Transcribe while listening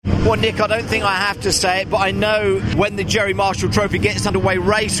Well, Nick, I don't think I have to say it, but I know when the Gerry Marshall Trophy gets underway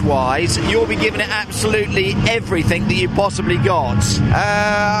race-wise, you'll be giving it absolutely everything that you possibly got.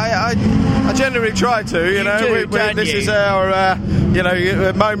 I generally try to, you know. This is our,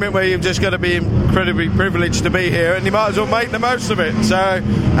 moment where you've just got to be incredibly privileged to be here, and you might as well make the most of it. So,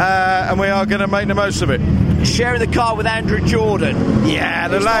 and we are going to make the most of it. Sharing the car with Andrew Jordan. Yeah,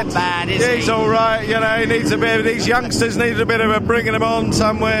 the lad. Not bad, is he? He's all right. You know, he needs a bit of, these youngsters need a bit of a bringing them on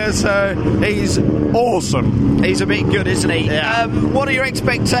somewhere. So he's awesome. He's a bit good, isn't he? Yeah. What are your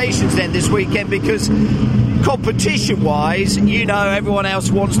expectations then this weekend? Because competition-wise, you know, everyone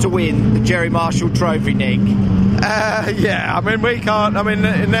else wants to win the Gerry Marshall Trophy, Nick. Yeah, I mean, we can't. I mean,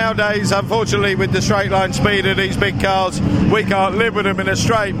 nowadays, unfortunately, with the straight line speed of these big cars, we can't live with them in a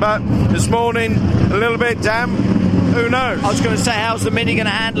straight. But this morning, a little bit damp. Who knows? I was going to say, how's the Mini going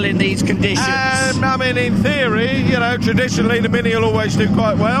to handle in these conditions? I mean, in theory, you know, traditionally the Mini will always do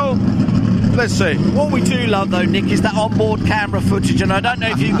quite well. Let's see. What we do love, though, Nick, is that onboard camera footage, and I don't know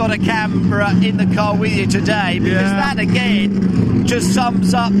if you've got a camera in the car with you today, because that, again, just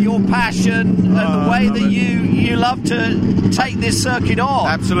sums up your passion and the way that you love to take this circuit on.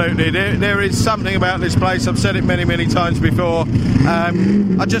 Absolutely. There is something about this place. I've said it many, many times before.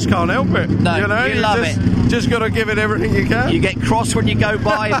 I just can't help it. No, you know, you love it. Just got to give it everything you can. You get cross when you go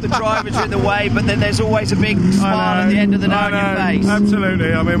by if the drivers are in the way, but then there's always a big smile at the end of the day on your face.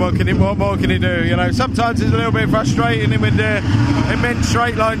 Absolutely. I mean, what more can you do? You know, sometimes it's a little bit frustrating with the immense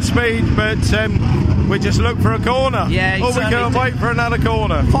straight line speed, but we just look for a corner. Yeah, or we can't wait for another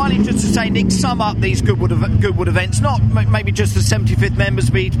corner. Finally, just to say, Nick, sum up these Goodwood events, not maybe just the 75th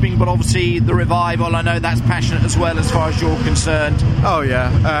members meeting, but obviously the revival. I know that's passionate as well as far as you're concerned. Oh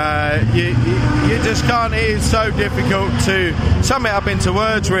yeah, you just can't. It is so difficult to sum it up into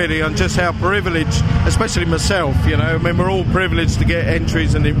words, really, on just how privileged, especially myself. You know, I mean, we're all privileged to get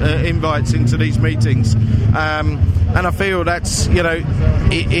entries and invites into these meetings, and I feel that's, you know,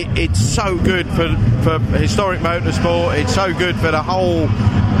 it's so good for historic motorsport. It's so good for the whole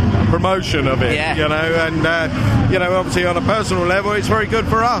promotion of it, you know, and you know, obviously on a personal level, it's very good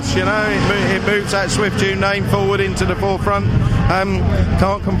for us. You know, it moves that Swift Tune name forward into the forefront.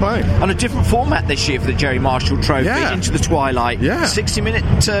 Can't complain. On a different format this year for the Gerry Marshall Trophy, into the twilight. 60-minute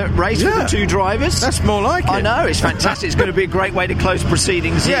race with the two drivers. That's more like it. I know, it's fantastic. It's going to be a great way to close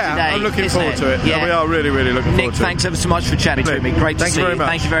proceedings here today. I'm looking forward to it. Yeah. We are really, really looking forward to it. Nick, thanks ever so much for chatting to me. Great to see you.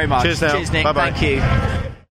 Thank you very much. Cheers now. Cheers, Nick. Bye-bye. Thank you.